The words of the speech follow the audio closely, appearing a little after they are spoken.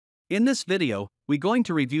In this video, we're going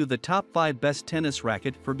to review the top 5 best tennis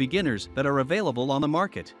racket for beginners that are available on the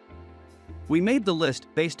market. We made the list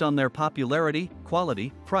based on their popularity,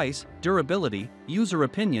 quality, price, durability, user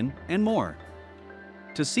opinion, and more.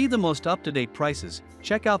 To see the most up-to-date prices,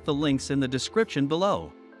 check out the links in the description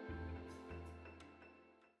below.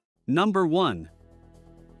 Number 1.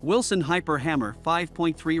 Wilson Hyper Hammer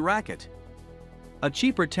 5.3 Racket. A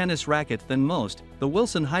cheaper tennis racket than most, the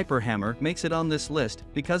Wilson Hyper Hammer makes it on this list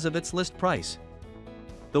because of its list price.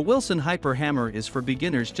 The Wilson Hyper Hammer is for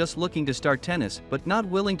beginners just looking to start tennis but not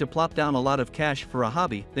willing to plop down a lot of cash for a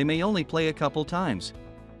hobby they may only play a couple times.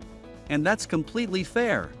 And that's completely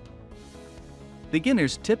fair.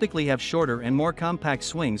 Beginners typically have shorter and more compact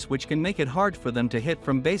swings, which can make it hard for them to hit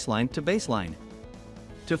from baseline to baseline.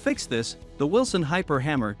 To fix this, the Wilson Hyper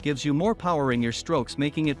Hammer gives you more power in your strokes,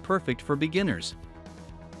 making it perfect for beginners.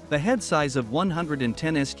 The head size of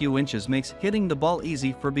 110 sq inches makes hitting the ball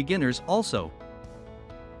easy for beginners also.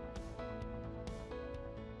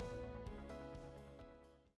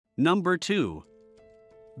 Number 2.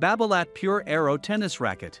 Babolat Pure Aero Tennis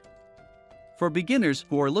Racket. For beginners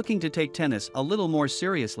who are looking to take tennis a little more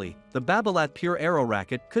seriously, the Babolat Pure Aero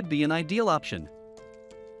racket could be an ideal option.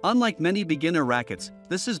 Unlike many beginner rackets,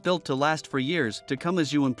 this is built to last for years to come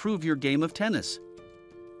as you improve your game of tennis.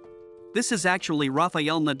 This is actually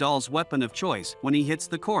Rafael Nadal's weapon of choice when he hits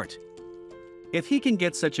the court. If he can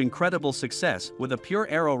get such incredible success with a Pure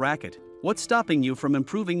Aero racket, what's stopping you from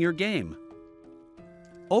improving your game?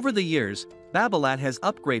 Over the years, Babolat has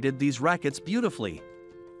upgraded these rackets beautifully.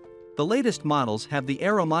 The latest models have the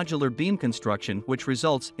Aero modular beam construction, which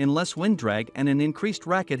results in less wind drag and an increased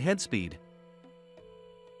racket head speed.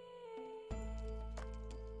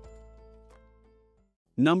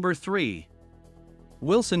 Number 3.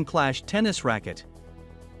 Wilson Clash Tennis Racket.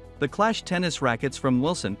 The Clash tennis rackets from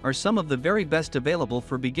Wilson are some of the very best available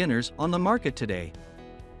for beginners on the market today.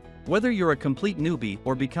 Whether you're a complete newbie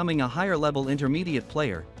or becoming a higher-level intermediate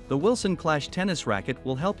player, the Wilson Clash tennis racket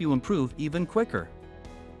will help you improve even quicker.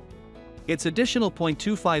 Its additional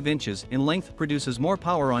 0.25 inches in length produces more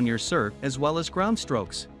power on your serve as well as ground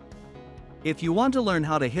strokes. If you want to learn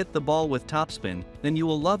how to hit the ball with topspin, then you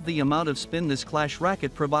will love the amount of spin this Clash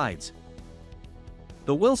racket provides.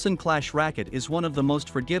 The Wilson Clash racket is one of the most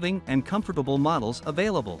forgiving and comfortable models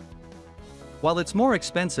available. While it's more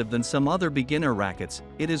expensive than some other beginner rackets,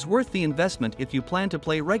 it is worth the investment if you plan to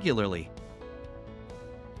play regularly.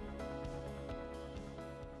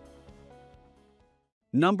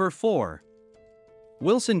 Number 4.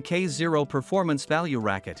 Wilson K0 Performance Value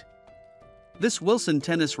Racket. This Wilson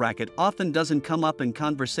tennis racket often doesn't come up in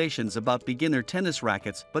conversations about beginner tennis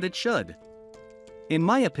rackets, but it should. In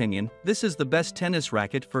my opinion, this is the best tennis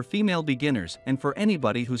racket for female beginners and for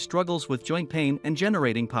anybody who struggles with joint pain and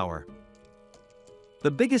generating power. The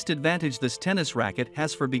biggest advantage this tennis racket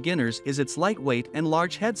has for beginners is its lightweight and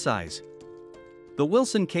large head size. The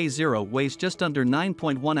Wilson K0 weighs just under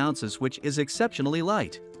 9.1 ounces, which is exceptionally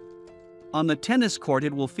light. On the tennis court,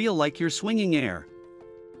 it will feel like you're swinging air.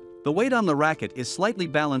 The weight on the racket is slightly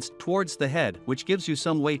balanced towards the head, which gives you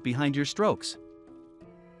some weight behind your strokes.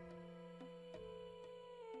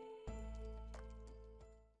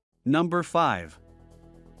 Number 5.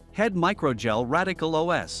 Head Microgel Radical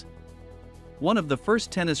OS. One of the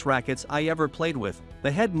first tennis rackets I ever played with,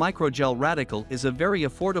 the Head Microgel Radical is a very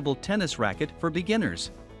affordable tennis racket for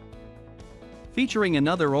beginners. Featuring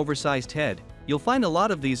another oversized head, you'll find a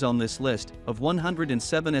lot of these on this list. Of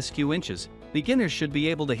 107 sq inches, beginners should be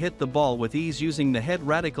able to hit the ball with ease using the Head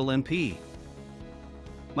Radical MP.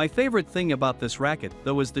 My favorite thing about this racket,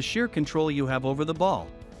 though, is the sheer control you have over the ball.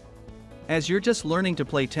 As you're just learning to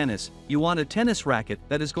play tennis, you want a tennis racket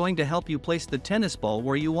that is going to help you place the tennis ball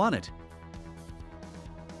where you want it.